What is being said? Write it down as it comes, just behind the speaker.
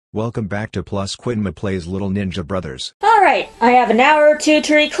Welcome back to Plus Quinma Plays Little Ninja Brothers. Alright, I have an hour or two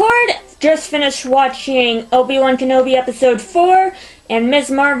to record. Just finished watching Obi-Wan Kenobi Episode 4 and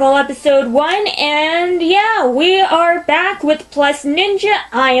Ms. Marvel Episode 1, and yeah, we are back with Plus Ninja.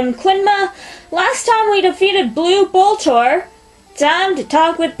 I am Quinma. Last time we defeated Blue Boltor. Time to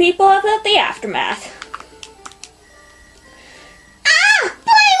talk with people about the aftermath. Play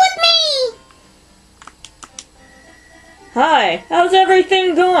with me! Hi, how's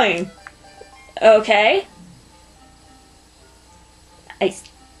everything going? Okay. I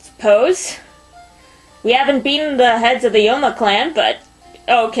suppose. We haven't beaten the heads of the Yoma Clan, but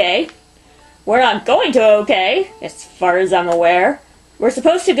okay. We're not going to okay, as far as I'm aware. We're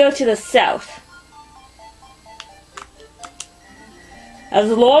supposed to go to the south.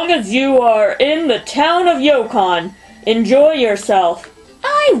 As long as you are in the town of Yokon, enjoy yourself.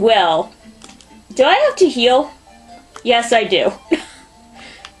 I will. Do I have to heal? Yes, I do.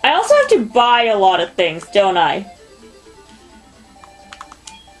 I also have to buy a lot of things, don't I?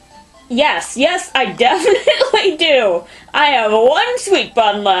 Yes, I definitely do. I have one sweet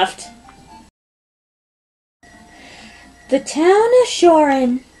bun left. The town of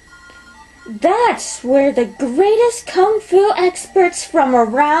Shorin. That's where the greatest kung fu experts from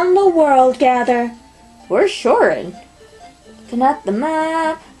around the world gather. Where's Shorin? Looking at the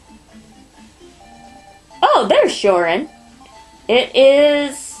map. Oh, there's Shorin. It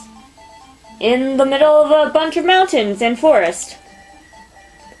is in the middle of a bunch of mountains and forest.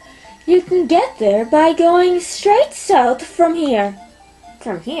 You can get there by going straight south from here.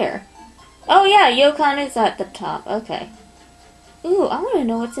 From here? Oh yeah, Yokon is at the top. Okay. Ooh, I want to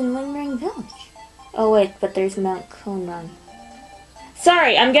know what's in Lingering Village. Oh wait, but there's Mount Conran.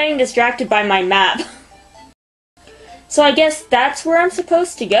 Sorry, I'm getting distracted by my map. So I guess that's where I'm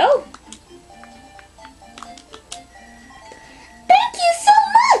supposed to go? Thank you so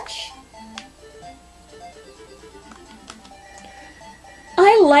much!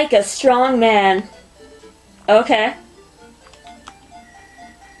 I like a strong man. Okay.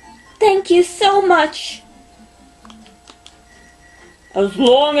 Thank you so much. As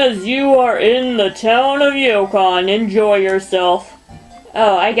long as you are in the town of Yokon, enjoy yourself.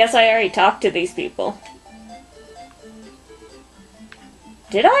 Oh, I guess I already talked to these people.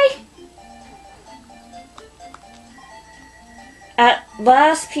 Did I? At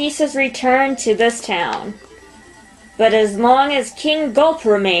last peace has returned to this town. But as long as King Gulp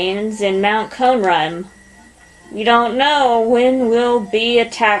remains in Mount Conran, we don't know when we'll be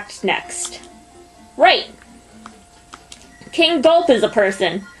attacked next. Right! King Gulp is a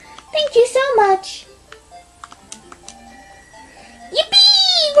person. Thank you so much.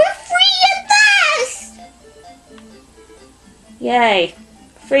 Yippee! We're free at last! Yay.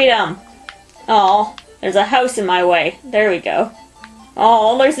 Freedom. Oh, there's a house in my way. There we go.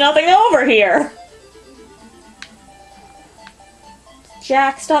 Oh, there's nothing over here!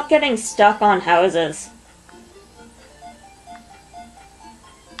 Jack, stop getting stuck on houses.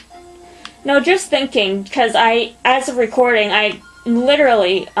 No, just thinking, because as of recording, I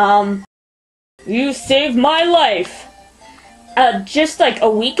literally, you saved my life! Just like a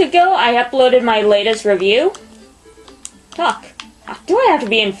week ago, I uploaded my latest review. Talk. Do I have to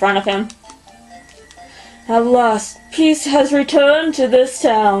be in front of him? At last, peace has returned to this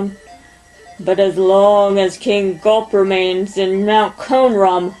town. But as long as King Gulp remains in Mount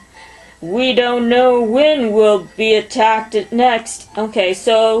Conran, we don't know when we'll be attacked next. Okay,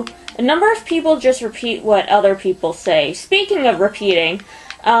 so a number of people just repeat what other people say. Speaking of repeating,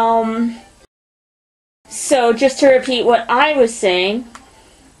 so just to repeat what I was saying,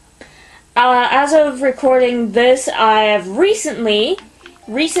 as of recording this, I have recently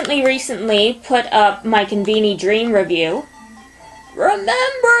put up my Conveni Dream review.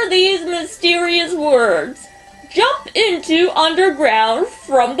 Remember these mysterious words. Jump into underground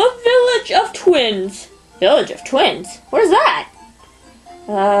from the Village of Twins. Village of Twins? Where's that?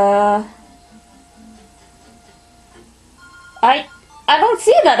 I don't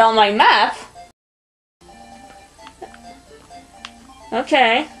see that on my map.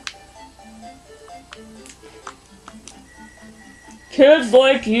 Okay. Kids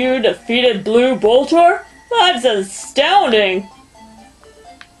like you defeated Blue Boltor? That's astounding!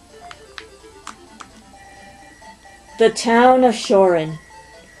 The town of Shorin.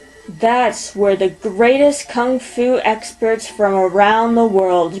 That's where the greatest kung fu experts from around the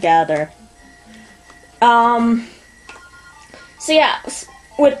world gather. So yeah,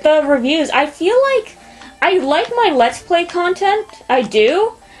 with the reviews, I feel like I like my Let's Play content, I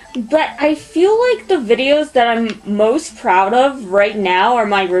do, but I feel like the videos that I'm most proud of right now are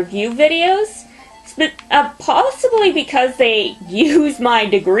my review videos. Possibly because they use my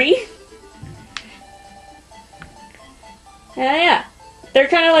degree. Yeah. They're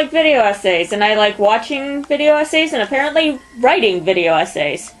kind of like video essays, and I like watching video essays and apparently writing video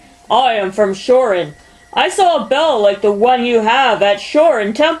essays. I am from Shorin. I saw a bell like the one you have at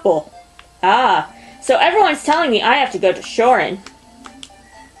Shorin Temple. Ah, so everyone's telling me I have to go to Shorin.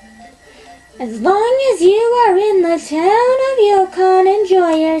 As long as you are in the town of Yokon,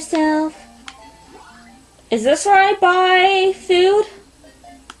 enjoy yourself. Is this where I buy food?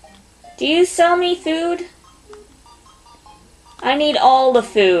 Do you sell me food? I need all the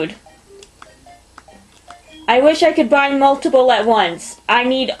food. I wish I could buy multiple at once. I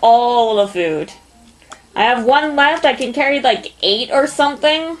need all the food. I have one left. I can carry like 8 or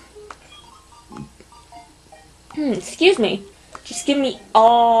something. Excuse me. Just give me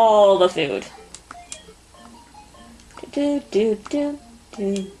all the food.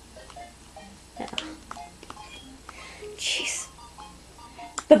 Jeez.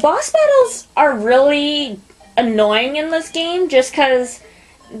 The boss battles are really annoying in this game just because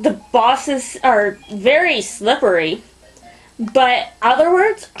the bosses are very slippery. But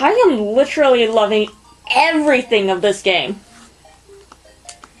otherwise, I am literally loving everything of this game.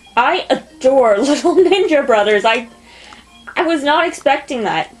 I adore Little Ninja Brothers. I was not expecting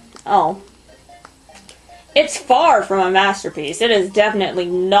that. Oh. It's far from a masterpiece. It is definitely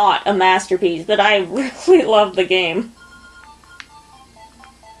not a masterpiece, but I really love the game.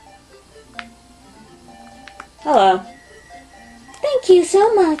 Hello. Thank you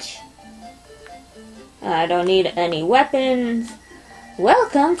so much. I don't need any weapons.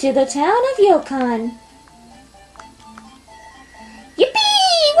 Welcome to the town of Yokon.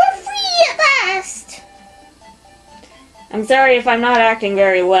 Yippee! We're free at last! I'm sorry if I'm not acting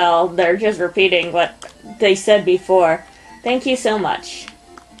very well. They're just repeating what they said before. Thank you so much.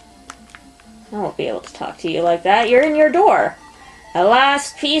 I won't be able to talk to you like that. You're in your door. At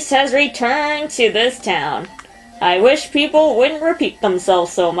last, peace has returned to this town. I wish people wouldn't repeat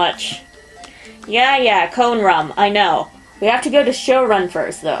themselves so much. Yeah, cone rum, I know. We have to go to Showrun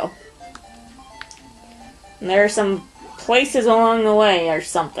first, though. And there are some places along the way or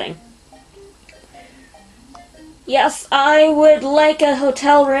something. Yes, I would like a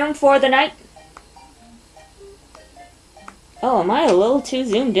hotel room for the night. Oh, am I a little too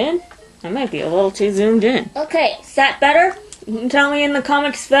zoomed in? I might be a little too zoomed in. Okay, is that better? You can tell me in the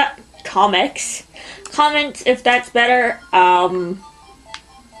comment if that's better. But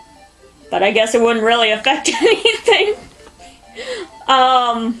I guess it wouldn't really affect anything.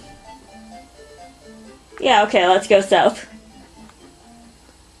 Yeah, okay, let's go south.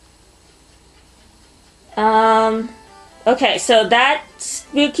 Okay, so that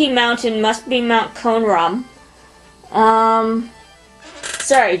spooky mountain must be Mount Conram.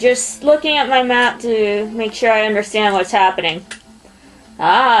 Sorry, just looking at my map to make sure I understand what's happening.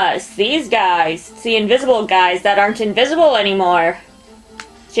 Ah, it's these guys. It's the invisible guys that aren't invisible anymore.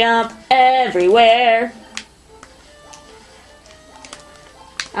 Jump everywhere.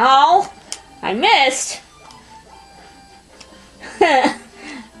 Oh, I missed.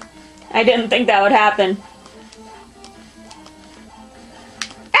 I didn't think that would happen.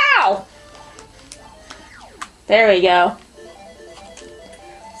 Ow! There we go.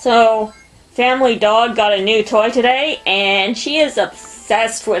 So, Family Dog got a new toy today, and she is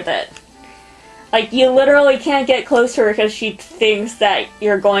obsessed with it. Like, you literally can't get close to her because she thinks that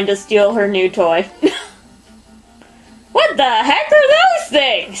you're going to steal her new toy. What the heck are those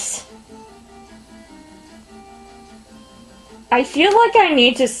things? I feel like I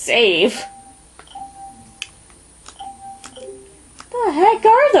need to save. What the heck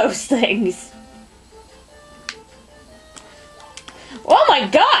are those things? Oh my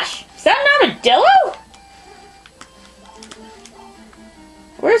gosh! Is that an armadillo?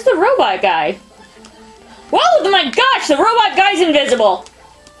 Where's the robot guy? Whoa, my gosh, the robot guy's invisible!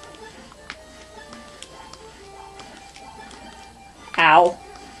 Ow.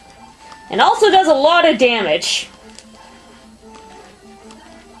 And also does a lot of damage.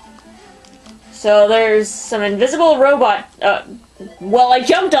 So there's some invisible robot, well, I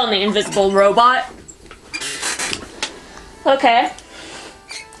jumped on the invisible robot. Okay.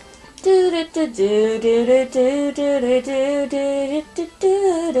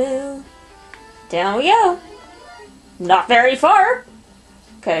 Down we go. Not very far.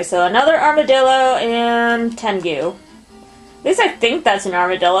 Okay, so another armadillo and Tengu. At least I think that's an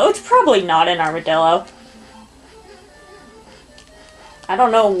armadillo. It's probably not an armadillo. I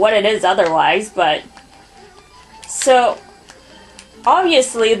don't know what it is otherwise, but... So,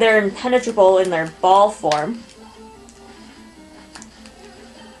 obviously they're impenetrable in their ball form.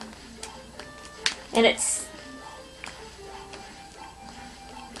 And it's...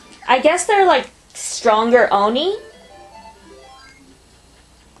 I guess they're like stronger Oni?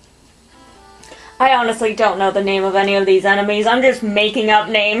 I honestly don't know the name of any of these enemies. I'm just making up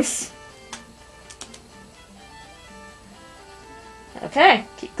names. Okay,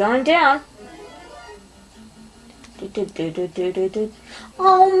 keep going down.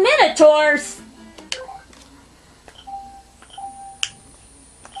 Oh, Minotaurs!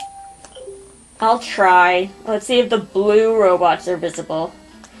 I'll try. Let's see if the blue robots are visible.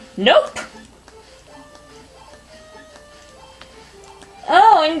 Nope!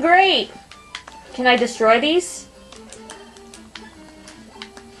 Oh, and great! Can I destroy these?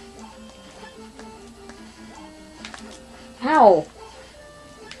 Ow!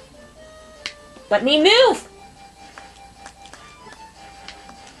 Let me move!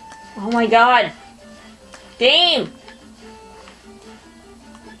 Oh my god! Game!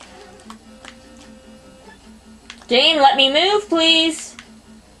 Game, let me move, please!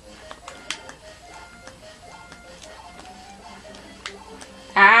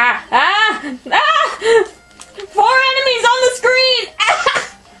 Ah! Ah! Ah! 4 enemies on the screen!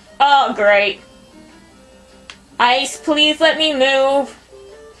 Ah! Oh, great. Ice, please let me move.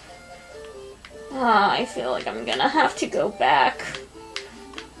 Ah, I feel like I'm gonna have to go back.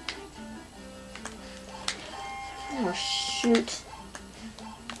 Oh, shoot.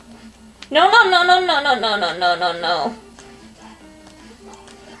 No, no, no, no, no, no, no, no, no, no, no.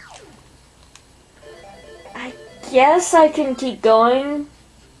 I guess I can keep going.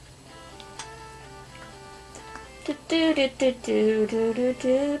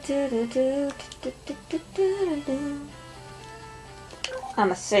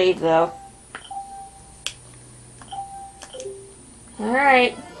 I'ma save though.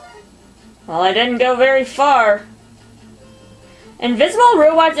 Alright. Well, I didn't go very far. Invisible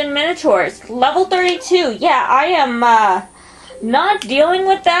robots and minotaurs. Level 32. Yeah, I am not dealing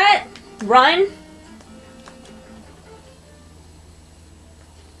with that. Run.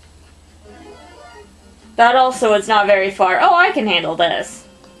 That also is not very far. Oh, I can handle this.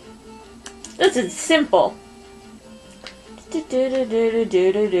 This is simple.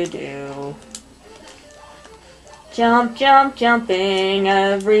 Jump, jump, jumping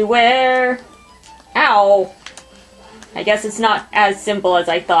everywhere. Ow. I guess it's not as simple as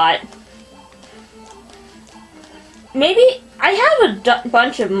I thought. Maybe I have a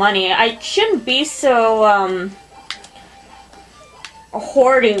bunch of money. I shouldn't be so,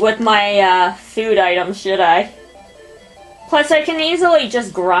 hoardy with my food items, should I? Plus, I can easily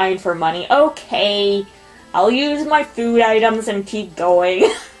just grind for money. Okay, I'll use my food items and keep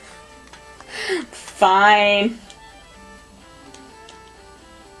going. Fine.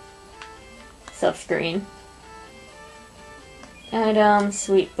 Sub-screen. Item,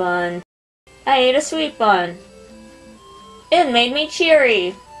 sweet bun. I ate a sweet bun. It made me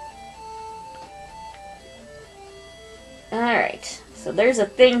cheery. Alright. So there's a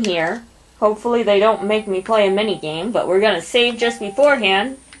thing here. Hopefully they don't make me play a minigame, but we're gonna save just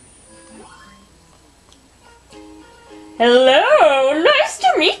beforehand. Hello! Nice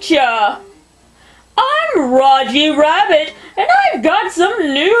to meet ya! I'm Raji Rabbit, and I've got some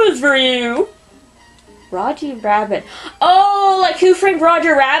news for you! Raji Rabbit. Oh, like Who Framed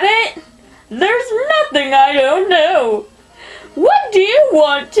Roger Rabbit? There's nothing I don't know. What do you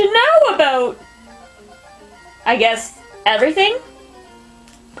want to know about? I guess everything?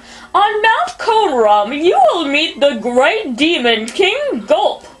 On Mount Conram, you will meet the great demon King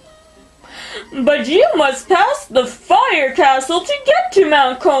Gulp. But you must pass the fire castle to get to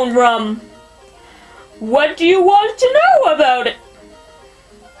Mount Conram. What do you want to know about it?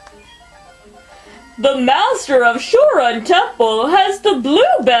 The master of Shurun Temple has the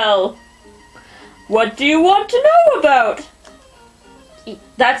blue bell. What do you want to know about?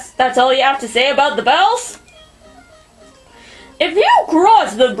 That's all you have to say about the bells? If you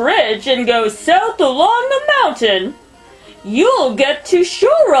cross the bridge and go south along the mountain, you'll get to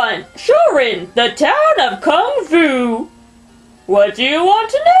Shurun, the town of Kung Fu. What do you want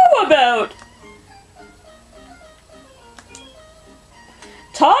to know about?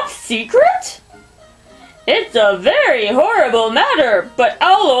 Top secret? It's a very horrible matter, but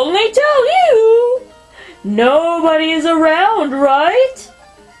I'll only tell you. Nobody's around, right?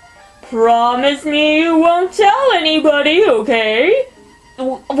 Promise me you won't tell anybody, okay?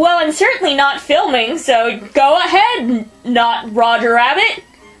 Well, I'm certainly not filming, so go ahead, not Roger Rabbit.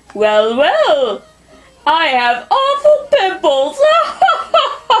 Well, well, I have awful pimples.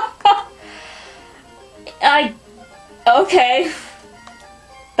 Okay.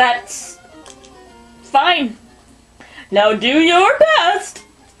 That's fine. Now do your best.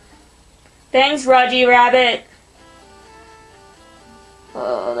 Thanks, Raji Rabbit.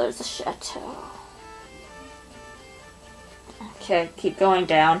 Oh, there's a chateau. Okay, keep going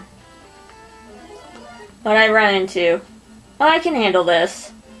down. What I run into? Oh, I can handle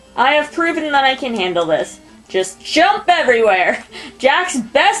this. I have proven that I can handle this. Just jump everywhere. Jack's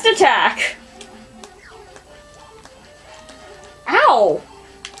best attack. Ow!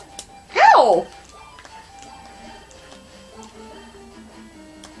 Ow!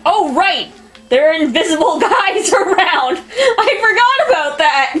 Oh, right! There are invisible guys around! I forgot about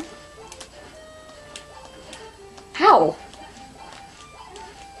that! Ow!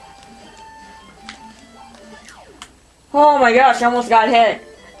 Oh my gosh, I almost got hit.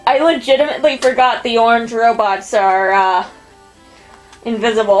 I legitimately forgot the orange robots are,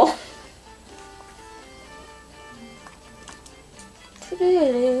 invisible.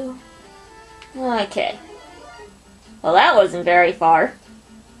 Okay. Well, that wasn't very far.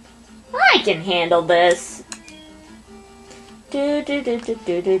 I can handle this. Do do do do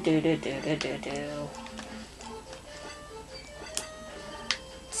do do do do do do do.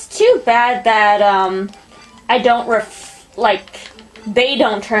 It's too bad that I don't they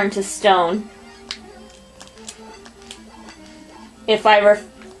don't turn to stone if I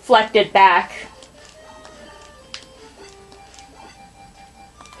reflect it back.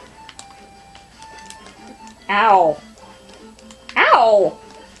 Ow. Ow!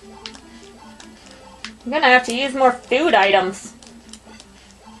 I'm gonna have to use more food items.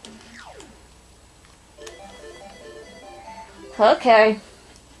 Okay.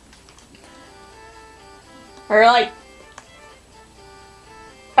 Or like...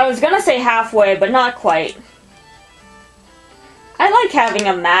 I was gonna say halfway, but not quite. I like having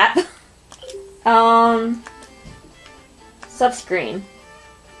a map. Subscreen.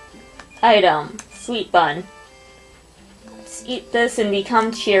 Item. Sweet bun. Let's eat this and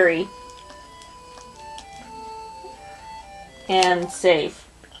become cheery. And save.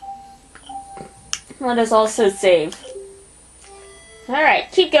 Let us also save.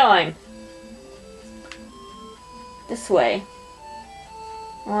 Alright, keep going. This way.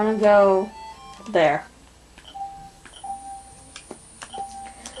 I want to go there.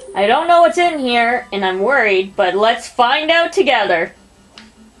 I don't know what's in here, and I'm worried, but let's find out together.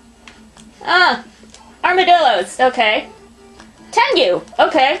 Ah, armadillos, okay. Tengu,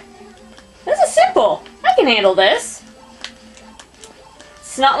 okay. This is simple. I can handle this.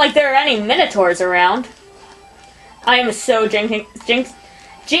 It's not like there are any minotaurs around. I am so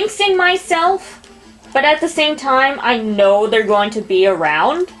jinxing myself, but at the same time, I know they're going to be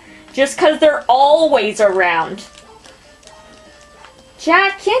around, just because they're always around.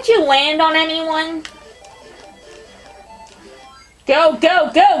 Jack, can't you land on anyone? Go,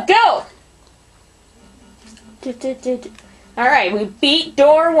 go, go, go! Alright, we beat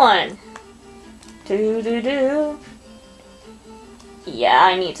door 1. Yeah,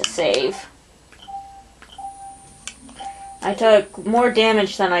 I need to save. I took more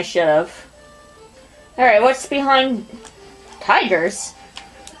damage than I should have. Alright, what's behind tigers?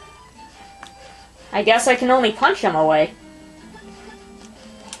 I guess I can only punch them away.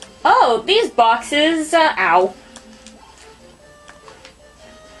 Oh, these boxes, ow.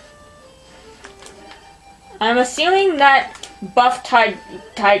 I'm assuming that buff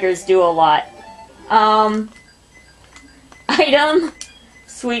tigers do a lot. Item,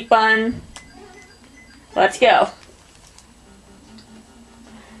 sweet bun. Let's go.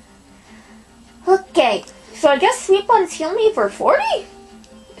 Okay, so I guess sweet buns heal me for 40?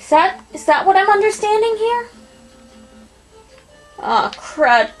 Is that what I'm understanding here? Ah,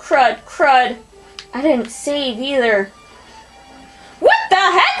 crud, crud, crud. I didn't save either. What the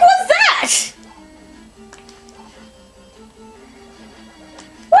heck was that?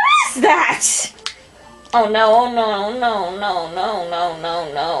 What is that? Oh no, oh no, no, no, no, no,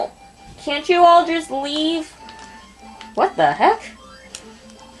 no, no. Can't you all just leave? What the heck?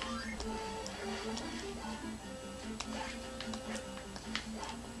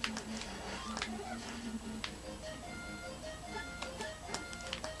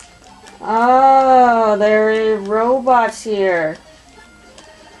 Oh, there are robots here.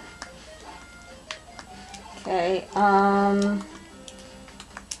 Okay, I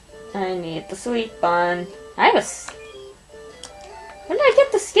need the sweet bun. I have a... When did I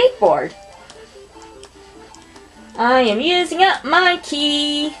get the skateboard? I am using up my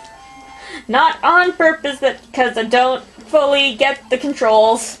key. Not on purpose, but because I don't fully get the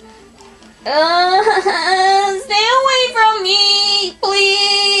controls. Stay away from me,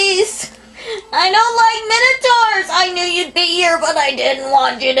 please! I don't like Minotaurs! I knew you'd be here, but I didn't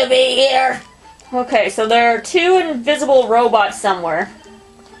want you to be here! Okay, so there are 2 invisible robots somewhere.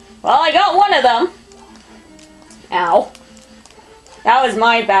 Well, I got one of them. Ow. That was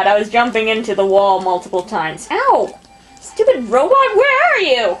my bad. I was jumping into the wall multiple times. Ow! Stupid robot, where are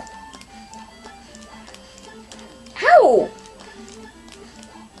you? Ow!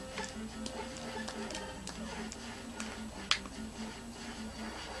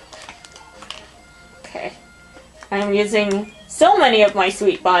 Okay. I'm using so many of my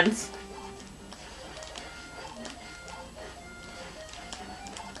sweet buns.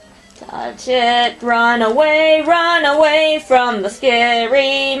 Touch it, run away from the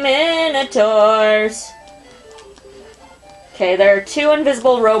scary minotaurs. Okay, there are 2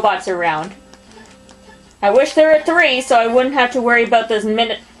 invisible robots around. I wish there were 3 so I wouldn't have to worry about this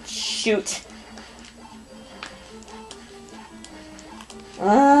shoot.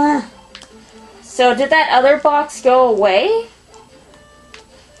 So did that other box go away?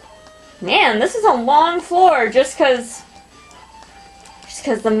 Man, this is a long floor just because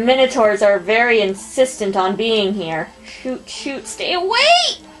the Minotaurs are very insistent on being here. Shoot, shoot, stay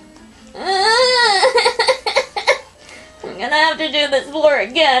away! I'm gonna have to do this floor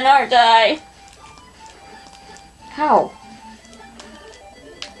again, aren't I? How?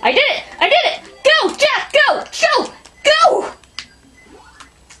 I did it! I did it! Go, Jack, go! Show! Go!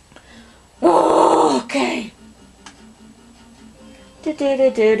 Oh, okay. Do do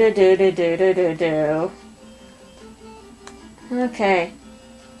do do do do do do do do. Okay.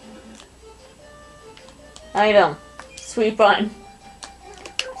 Item. Sweet button.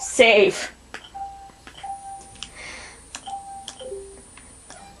 Save.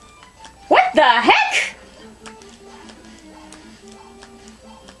 What the heck?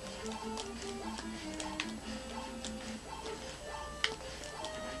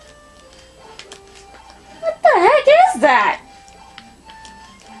 What the heck is that?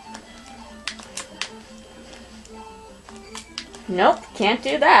 Nope, can't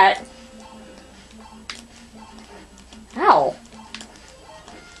do that. Ow.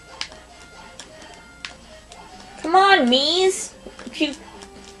 Come on, me's.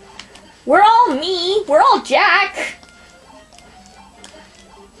 We're all me. We're all Jack.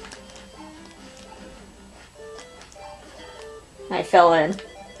 I fell in.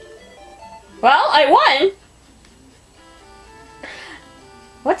 Well, I won.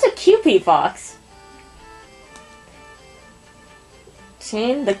 What's a QP box?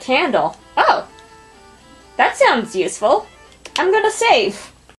 Obtain the candle. Oh! That sounds useful. I'm gonna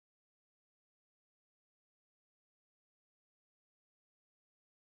save.